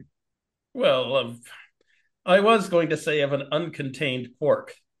Gandhi well of I was going to say of an uncontained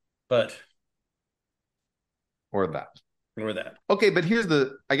quark, but or that. ignore that. Okay, but here's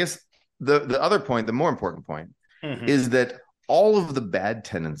I guess the other point, the more important point, Mm-hmm. is that all of the bad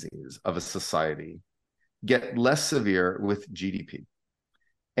tendencies of a society get less severe with GDP.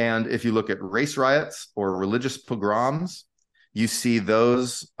 And if you look at race riots or religious pogroms, you see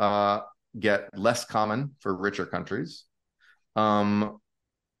those get less common for richer countries. Um,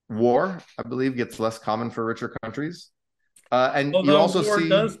 War, I believe, gets less common for richer countries. And you Although also war see,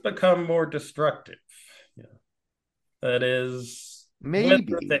 does become more destructive. Yeah. That is,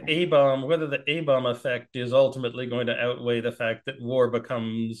 Maybe. whether the A bomb effect is ultimately going to outweigh the fact that war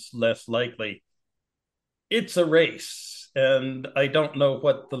becomes less likely. It's a race, and I don't know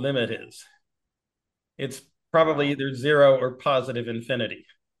what the limit is. It's probably Wow. either zero or positive infinity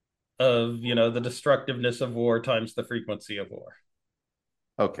of, the destructiveness of war times the frequency of war.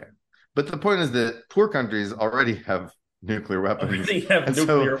 Okay. But the point is that poor countries already have nuclear weapons. Already have And so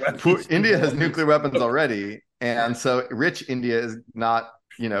nuclear poor weapons and India has wars. nuclear weapons Okay. already. And so rich India is not,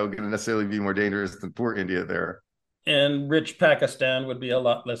 going to necessarily be more dangerous than poor India there. And rich Pakistan would be a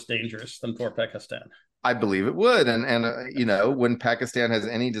lot less dangerous than poor Pakistan. I believe it would. And when Pakistan has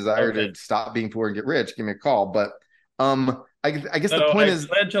any desire Okay. to stop being poor and get rich, give me a call. But I guess the So point I is,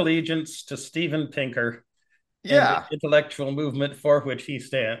 pledge allegiance to Steven Pinker and the yeah. intellectual movement for which he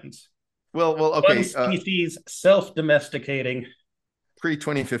stands. Well, One okay. species self domesticating, Pre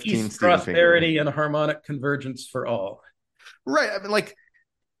 2015 peace, Steven Pinker. prosperity, and harmonic convergence for all. Right. I mean, like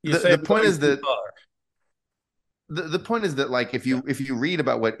You say the I'm point going is too that far. the point is that like Yeah. if you read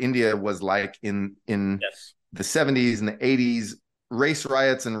about what India was like in Yes. the 70s and the 80s, race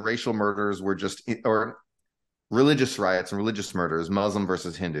riots and racial murders were just or religious riots and religious murders, Muslim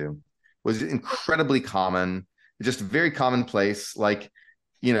versus Hindu, was incredibly common, just very commonplace. Like,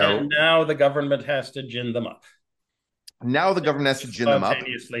 you And know, now the government has to gin them up. now the government has to Just gin them up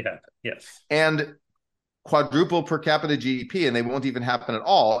spontaneously happen. Yes. and quadruple per capita GDP, and they won't even happen at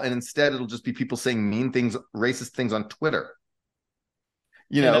all. And instead, it'll just be people saying mean things, racist things on Twitter.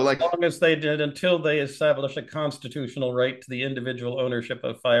 And as Like long as they did, until they establish a constitutional right to the individual ownership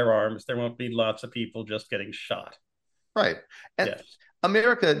of firearms, there won't be lots of people just getting shot. right. And Yes.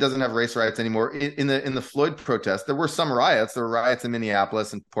 America doesn't have race riots anymore. In the Floyd protest, there were some riots. There were riots in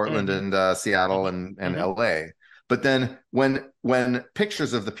Minneapolis and Portland Mm-hmm. and Seattle and Mm-hmm. LA. But then when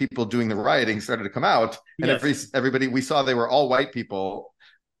pictures of the people doing the rioting started to come out, and Yes. everybody we saw they were all white people,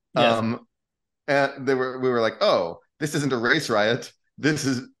 Yes. and we were like, oh, this isn't a race riot. This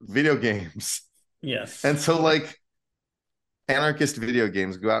is video games. Yes. And so like anarchist video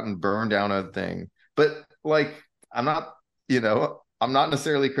games go out and burn down a thing. But like I'm not, I'm not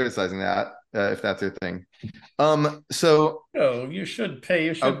necessarily criticizing that if that's your thing. So Oh, you should pay.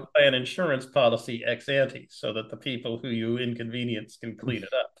 You should oh, buy an insurance policy ex ante so that the people who you inconvenience can clean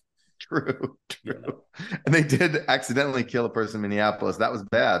it up. true, You know. true. And they did accidentally kill a person in Minneapolis. That was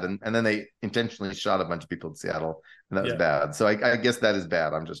bad. And then they intentionally shot a bunch of people in Seattle, and that was Yeah. bad. So I guess that is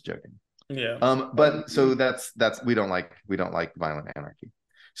bad. I'm just joking. Yeah. But so that's we don't like violent anarchy.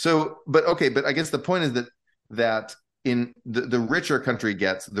 So, but okay, but I guess the point is that in the richer a country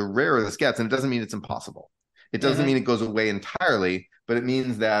gets, the rarer this gets, and it doesn't mean it's impossible. It doesn't Mm-hmm. mean it goes away entirely, but it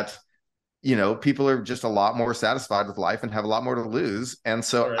means that people are just a lot more satisfied with life and have a lot more to lose. And All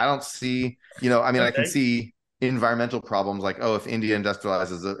so right. I don't see, I mean, I can Okay. see environmental problems like, oh, if India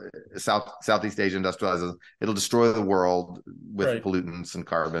industrializes, Southeast Asia industrializes, it'll destroy the world with Right. pollutants and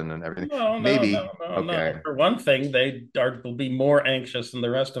carbon and everything. No, no, no, Maybe. no, Okay. no. For one thing, will be more anxious than the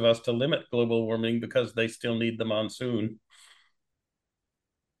rest of us to limit global warming because they still need the monsoon.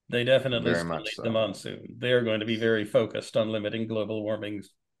 They definitely Very still much need the so. monsoon. They are going to be very focused on limiting global warming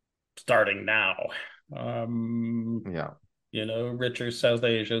starting now. Um, Yeah. Richer South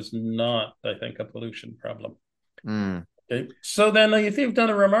Asia is not, I think, a pollution problem. Mm. Okay. So then you've done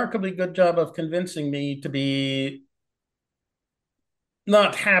a remarkably good job of convincing me to be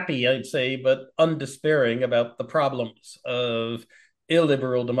not happy, I'd say, but undespairing about the problems of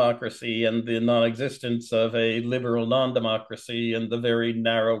illiberal democracy and the non-existence of a liberal non-democracy and the very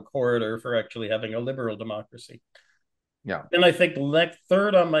narrow corridor for actually having a liberal democracy. Yeah. And I think like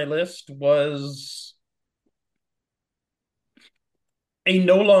third on my list was a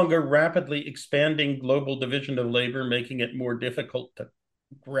no longer rapidly expanding global division of labor, making it more difficult to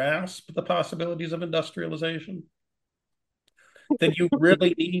grasp the possibilities of industrialization. That you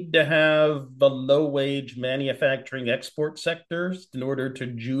really need to have the low wage manufacturing export sectors in order to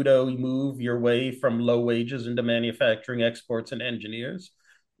judo move your way from low wages into manufacturing exports and engineers.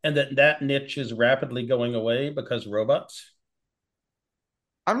 And that niche is rapidly going away because robots.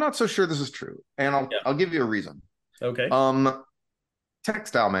 I'm not so sure this is true, and Yeah. I'll give you a reason. Okay. Um,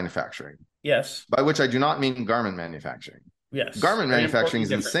 Textile manufacturing, Yes. by which I do not mean garment manufacturing. Yes. Garment Very manufacturing important is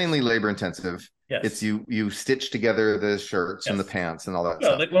difference. insanely labor intensive. It's Yes. you stitch together the shirts and the Yes. pants and all that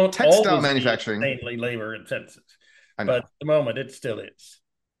Well, stuff. it won't Textile always be manufacturing, insanely labor intensive, I but know at the moment it still is.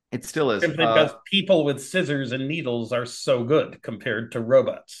 it still is. Simply because people with scissors and needles are so good compared to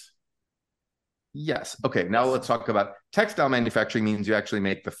robots. Yes. Okay. Now Yes. let's talk about textile manufacturing. Means you actually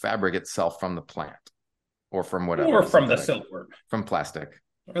make the fabric itself from the plant or from Or whatever from the synthetic, silkworm. from plastic.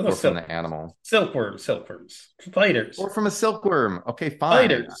 Or the or from the animal, silkworms, spiders, or from a silkworm. Okay,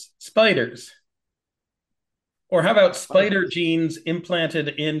 fine. spiders. Or how about spider Spiders. genes implanted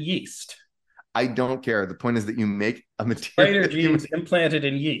in yeast? I don't care. The point is that you make a Spider material. genes implanted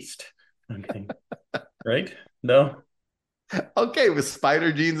in yeast. Okay, right? No, Okay, with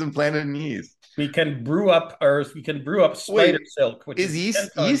spider genes implanted in yeast. we can brew up spider Wait, silk, which is is 10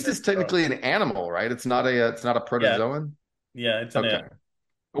 yeast times yeast as is strong. technically an animal, right? It's not a Yeah, protozoan. yeah, it's an Okay. animal.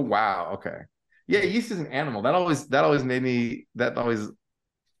 Oh wow. Okay. Yeah, Yeah. yeast is an animal. That always made me that always All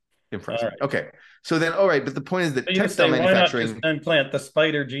impressed me. right. Okay. So then, all right, but the point is So that you textile say, why not just manufacturing. implant the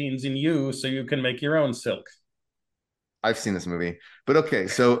spider genes in you so you can make your own silk? I've seen this movie, but okay.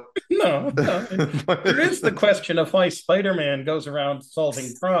 So No, no. There is the question of why Spider-Man goes around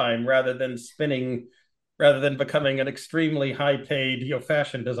solving crime rather than becoming an extremely high-paid,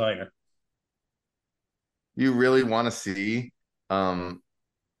 fashion designer. you really want to see, um,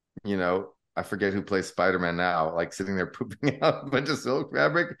 I forget who plays Spider-Man now, like sitting there pooping out a bunch of silk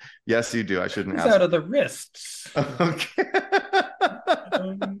fabric. Yes, you do. I shouldn't He's ask. out of the wrists. Okay.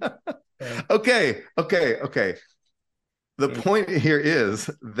 Um, uh, Okay. Okay. Okay. The point here is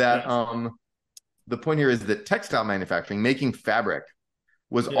that yes. textile manufacturing, making fabric,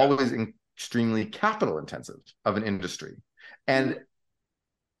 was Yeah. always extremely capital intensive of an industry. And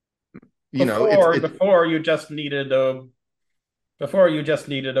it's Before before you just needed a before you just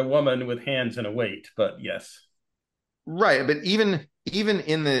needed a woman with hands and a weight, but yes. right, but even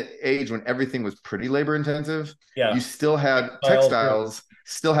in the age when everything was pretty labor intensive, you Yeah. still had Textiles were textiles,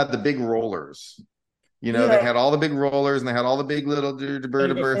 still had the big rollers. They yeah. had all the big rollers and they had all the big little And before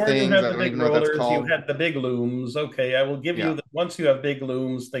you things. had I the don't big even know what that's rollers, you called. had the big looms. Okay, I will give you Yeah. that once you have big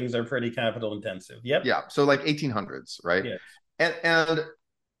looms, things are pretty capital intensive. Yep. Yeah. So like 1800s, right? Yes. And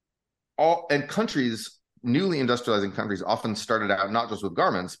countries, newly industrializing countries, often started out not just with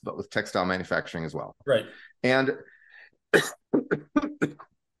garments, but with textile manufacturing as well. Right. And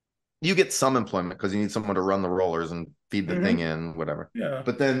you get some employment because you need someone to run the rollers and feed the thing Mm-hmm. in, whatever. Yeah.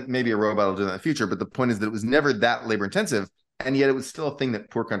 But then maybe a robot will do that in the future. But the point is that it was never that labor intensive, and yet it was still a thing that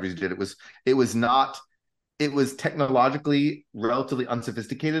poor countries did. It was not. It was technologically relatively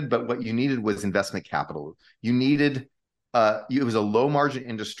unsophisticated, but what you needed was investment capital. You needed. It was a low margin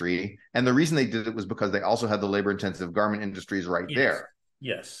industry, and the reason they did it was because they also had the labor intensive garment industries right Yes. there.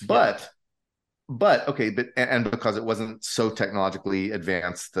 Yes. Yes. But okay, but because it wasn't so technologically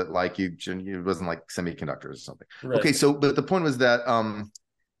advanced that like it wasn't like semiconductors or something. Right. Okay, so but the point was that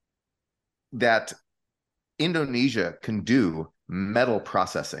Indonesia can do metal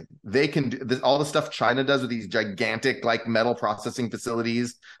processing. They can do this, all the stuff China does with these gigantic like metal processing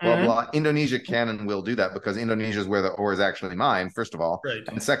facilities, blah Mm-hmm. blah. Indonesia can and will do that because Indonesia is where the ore is actually mined, first of all, Right.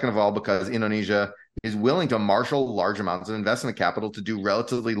 and second of all, because Indonesia is willing to marshal large amounts of investment capital to do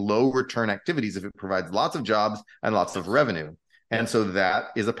relatively low return activities if it provides lots of jobs and lots of Yes. revenue. And Yes. so that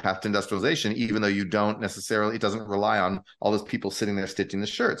is a path to industrialization, even though it doesn't rely on all those people sitting there stitching the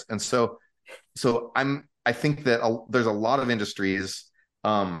shirts. And I think that there's a lot of industries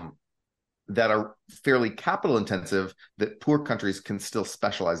um, that are fairly capital intensive that poor countries can still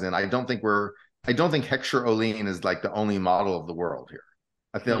specialize in. I don't think Hexapodia is like the only model of the world here.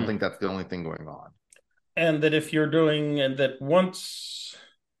 I don't Mm. think that's the only thing going on. And that if you're doing and that once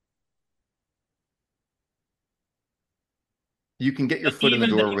You can get your foot in the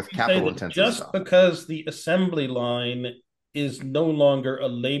even that door you with can say capital that intensive just stuff. because the assembly line is no longer a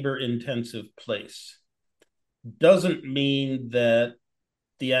labor intensive place doesn't mean that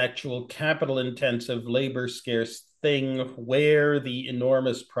the actual capital intensive labor scarce thing where the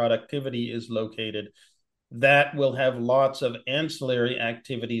enormous productivity is located that will have lots of ancillary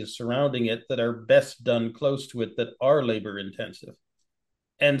activities surrounding it that are best done close to it that are labor intensive.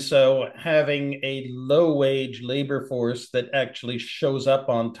 And so having a low wage labor force that actually shows up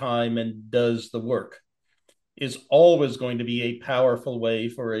on time and does the work is always going to be a powerful way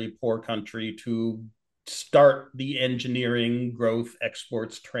for a poor country to start the engineering growth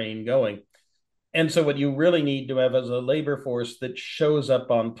exports train going. And so what you really need to have is a labor force that shows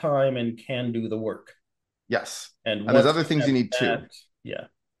up on time and can do the work. Yes. And And there's once other you things have you need too. that, yeah,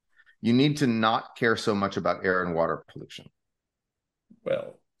 You need to not care so much about air and water pollution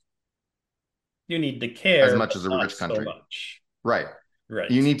well, you need to as care, much but as a not rich so country. much. Right. You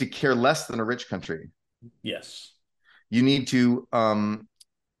Right. need to care less than a rich country. Yes. You need to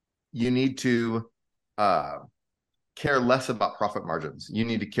you need to uh, care less about profit margins. You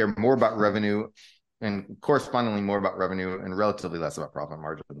need to care more about revenue and correspondingly more about revenue and relatively less about profit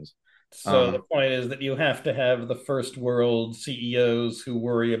margins. So the Um, point is that you have to have the first world CEOs who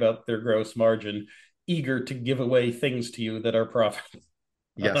worry about their gross margin, eager to give away things to you that are profitable.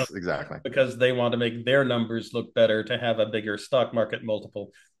 Yes, exactly. because they want to make their numbers look better to have a bigger stock market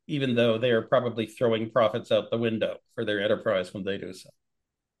multiple, even though they are probably throwing profits out the window for their enterprise when they do so.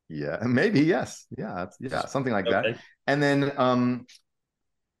 Yeah, maybe yes. Yeah, yeah, something like that. Okay. And then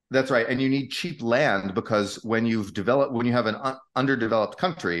that's right. And you need cheap land because when you have an underdeveloped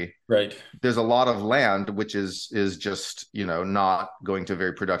country, Right. there's a lot of land which is just, not going to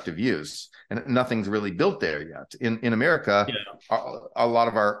very productive use, and nothing's really built there yet. In America, Yeah. a lot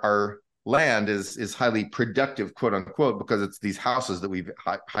of our land is highly productive, quote unquote, because it's these houses that we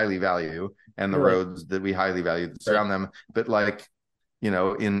highly value and the Right. roads that we highly value that Right. surround them. But like,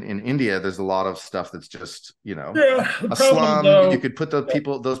 in India, there's a lot of stuff that's just, Yeah. The a problem, slum. You though. could put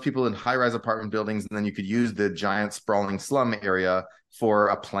those people in high-rise apartment buildings, and then you could use the giant sprawling slum area for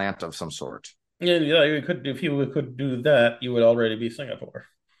a plant of some sort. Yeah, yeah, you could if you could do that, you would already be Singapore.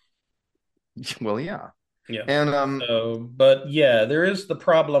 Well, yeah. Yeah. And So, but yeah, there is the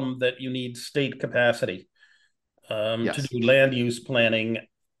problem that you need state capacity to yes, do land use planning,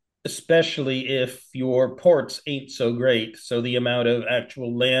 especially if your ports ain't so great. So the amount of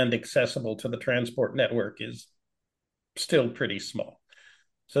actual land accessible to the transport network is still pretty small.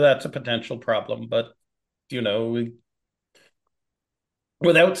 So that's a potential problem. But, you know,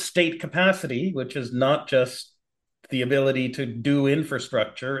 without state capacity, which is not just the ability to do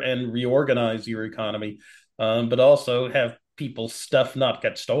infrastructure and reorganize your economy, but also have people's stuff not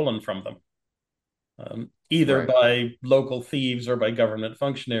get stolen from them, either right, by local thieves or by government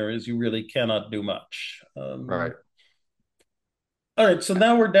functionaries, you really cannot do much. right. All right, so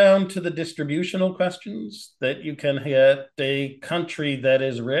now we're down to the distributional questions that you can get a country that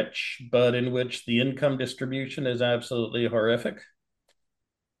is rich, but in which the income distribution is absolutely horrific.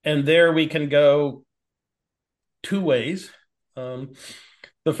 And there we can go two ways. Um,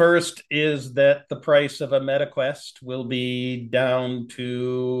 the first is that the price of a MetaQuest will be down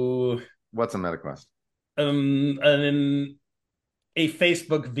to What's a MetaQuest? an a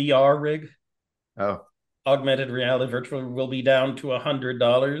Facebook VR rig, Oh, augmented reality virtual, will be down to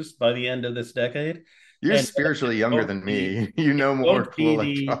 $100 by the end of this decade, you're and spiritually younger won't than be me. You it know more won't cool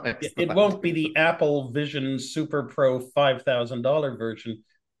be electronics than it I won't be do. the Apple Vision Super Pro $5,000 version,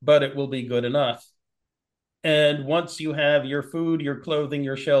 but it will be good enough. And once you have your food, your clothing,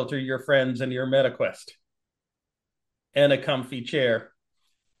 your shelter, your friends, and your MetaQuest, and a comfy chair,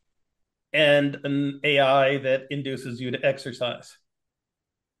 and an AI that induces you to exercise,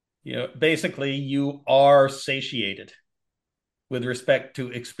 basically you are satiated with respect to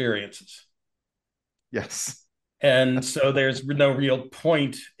experiences. Yes. And so there's no real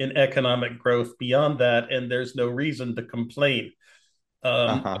point in economic growth beyond that. And there's no reason to complain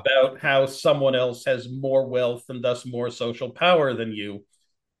Uh-huh. about how someone else has more wealth and thus more social power than you.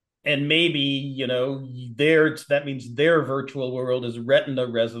 And maybe, that means their virtual world is retina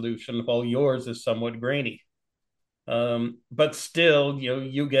resolution while yours is somewhat grainy. But still,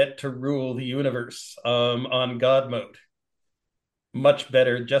 you get to rule the universe on God mode much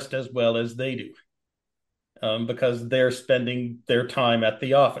better, just as well as they do, because they're spending their time at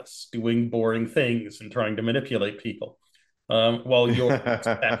the office doing boring things and trying to manipulate people, while you're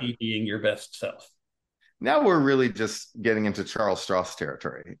happy being your best self. Now we're really just getting into Charles Strauss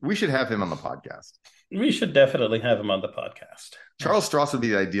territory. We should have him on the podcast. We should definitely have him on the podcast. Charles Strauss would be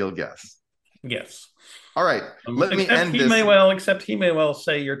the ideal guest. Yes. All right, let me Except end he may this. well, except he may well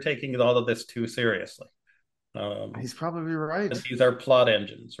say you're taking all of this too seriously. He's probably right. That these are plot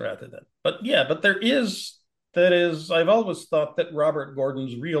engines rather than. But yeah, but I've always thought that Robert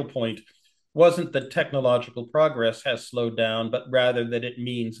Gordon's real point wasn't that technological progress has slowed down, but rather that it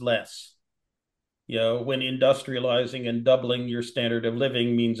means less. When industrializing and doubling your standard of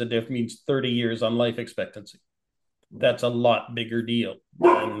living means 30 years on life expectancy. That's a lot bigger deal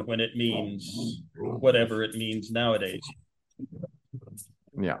than when it means whatever it means nowadays.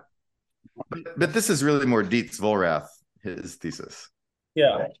 Yeah. But this is really more Dietz Volrath, his thesis.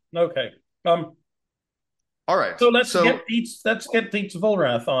 Yeah. Okay. All right. So So let's get Dietz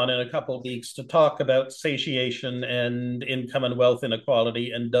Volrath on in a couple of weeks to talk about satiation and income and wealth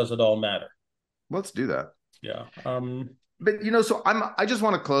inequality, and does it all matter? let's do that. Yeah. But so I just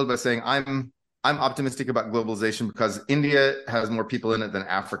want to close by saying I'm optimistic about globalization because India has more people in it than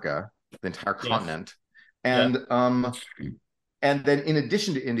Africa, the entire Yes. continent. Yeah. And then in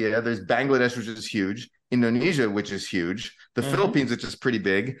addition to India, there's Bangladesh, which is huge, Indonesia, which is huge, the Mm-hmm. Philippines, which is pretty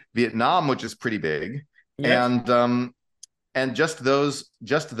big, Vietnam, which is pretty big, Yes. and just those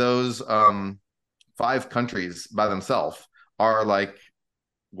five countries by themselves are like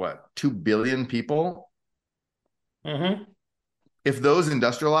what 2 billion people. Mm-hmm. If those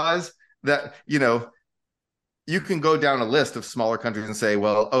industrialize, that you can go down a list of smaller countries and say,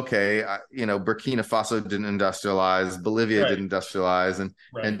 well, okay, Burkina Faso didn't industrialize, Bolivia Right, didn't industrialize,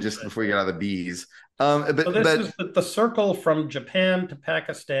 right, and just right, before you right. get out of the bees. So But this is the circle from Japan to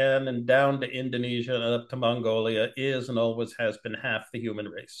Pakistan and down to Indonesia and up to Mongolia is and always has been half the human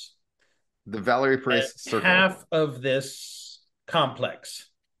race. the Valerie And Price circle, half of this complex,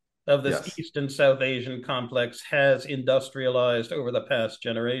 of this yes, East and South Asian complex, has industrialized over the past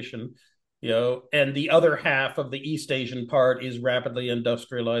generation. And the other half of the East Asian part is rapidly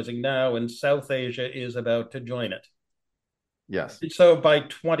industrializing now, and South Asia is about to join it. yes, So by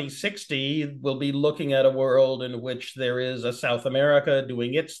 2060, we'll be looking at a world in which there is a South America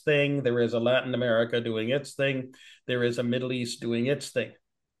doing its thing, there is a Latin America doing its thing, there is a Middle East doing its thing.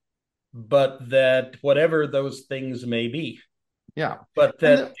 But that whatever those things may be, yeah, but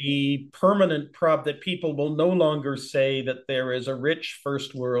and that the permanent that people will no longer say that there is a rich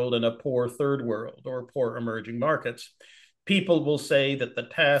first world and a poor third world or poor emerging markets. People will say that the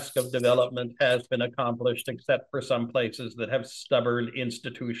task of development has been accomplished, except for some places that have stubborn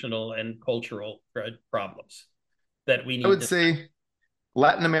institutional and cultural problems that we I need would to. say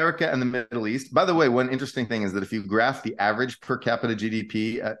Latin America and the Middle East. By the way, one interesting thing is that if you graph the average per capita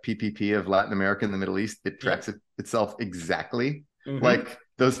GDP at PPP of Latin America and the Middle East, it Yep. tracks itself exactly. Mm-hmm. Like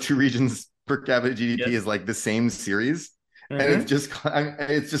those two regions per capita GDP Yes. is like the same series, and Mm-hmm. it's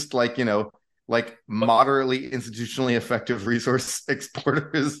just like like But, moderately institutionally effective resource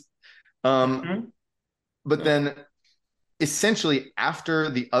exporters. Um, mm-hmm. but then essentially after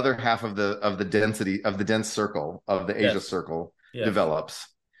the other half of the density of the dense circle of the Asia Yes. circle Yes. develops,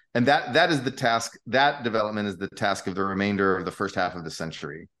 and that is the task. That development is the task of the remainder of the first half of the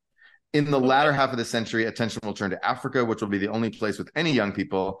century. In the latter Okay. half of the century, attention will turn to Africa, which will be the only place with any young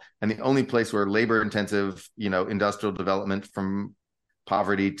people and the only place where labor intensive, industrial development from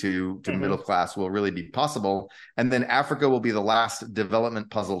poverty to middle Mm-hmm. class will really be possible. And then Africa will be the last development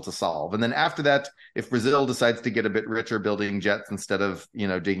puzzle to solve. And then after that, if Brazil decides to get a bit richer building jets instead of,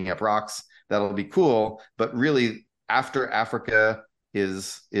 digging up rocks, that'll be cool. But really, after Africa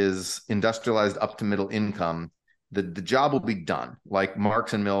is industrialized up to middle income, the job will be done. Like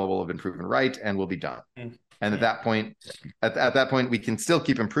Marx and Mill will have been proven right and will be done. And Mm-hmm. at that point, we can still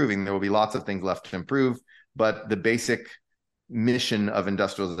keep improving. There will be lots of things left to improve, but the basic mission of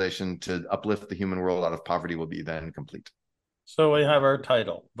industrialization to uplift the human world out of poverty will be then complete. So we have our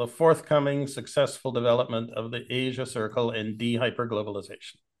title, The Forthcoming Successful Development of the Asia Circle and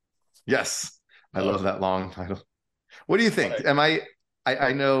Dehyperglobalization. Yes, I love Okay. that long title. What do you think? Right. Am I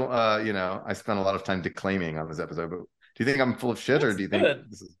know, I spent a lot of time declaiming on this episode, but do you think I'm full of shit, or That's do you think good.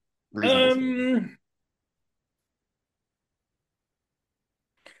 this is reasonable so far? Um,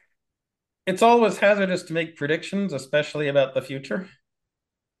 it's always hazardous to make predictions, especially about the future.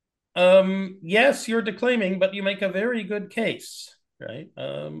 Yes, you're declaiming, but you make a very good case, right?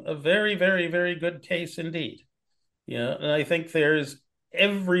 A very, very, very good case indeed. Yeah, and I think there's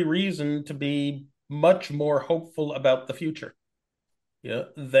every reason to be much more hopeful about the future, yeah,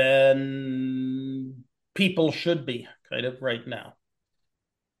 than people should be kind of right now.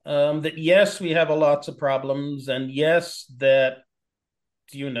 That yes, we have a lots of problems, and yes, that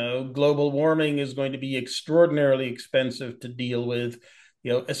global warming is going to be extraordinarily expensive to deal with,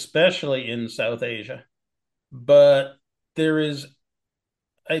 especially in South Asia. But there is,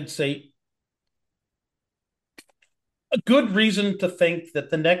 I'd say, a good reason to think that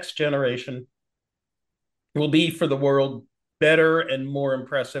the next generation will be for the world better and more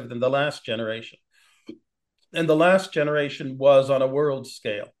impressive than the last generation. And the last generation was on a world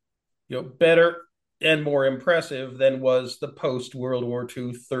scale, better and more impressive than was the post World War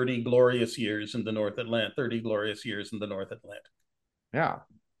II 30 glorious years in the North Atlantic, 30 glorious years in the North Atlantic. Yeah,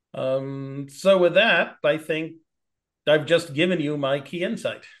 So with that, I think I've just given you my key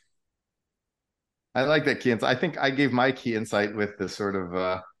insight. I like that key insight. I think I gave my key insight with the sort of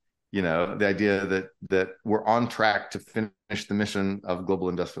the idea that we're on track to finish the mission of global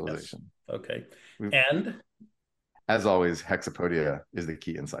Yes. industrialization. Okay. We've, And as always, Hexapodia is the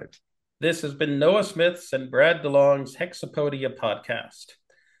key insight. this has been Noah Smith's and Brad DeLong's Hexapodia podcast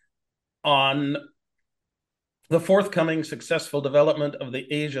on the forthcoming successful development of the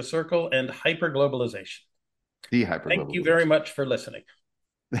Asia Circle and hyperglobalization. The Thank you very hyperglobalization. much for listening.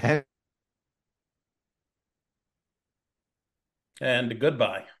 And And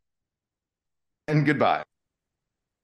goodbye. goodbye.